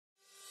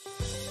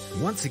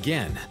Once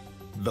again,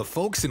 the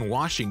folks in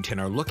Washington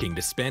are looking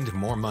to spend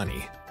more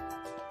money.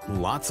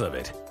 Lots of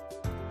it.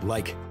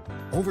 Like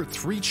over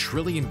 $3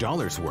 trillion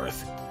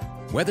worth.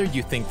 Whether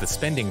you think the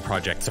spending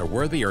projects are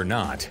worthy or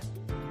not,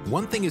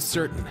 one thing is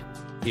certain,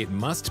 it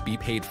must be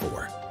paid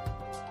for.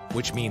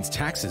 Which means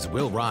taxes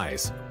will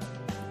rise.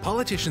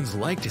 Politicians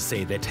like to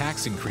say that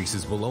tax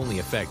increases will only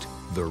affect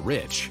the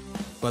rich,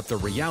 but the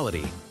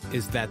reality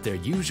is that there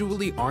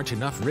usually aren't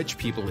enough rich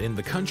people in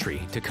the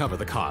country to cover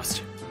the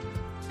cost.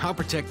 How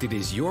protected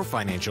is your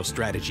financial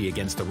strategy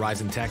against the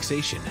rise in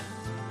taxation?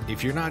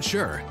 If you're not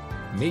sure,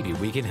 maybe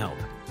we can help.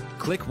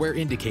 Click where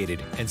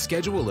indicated and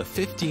schedule a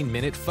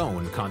 15-minute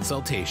phone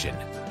consultation.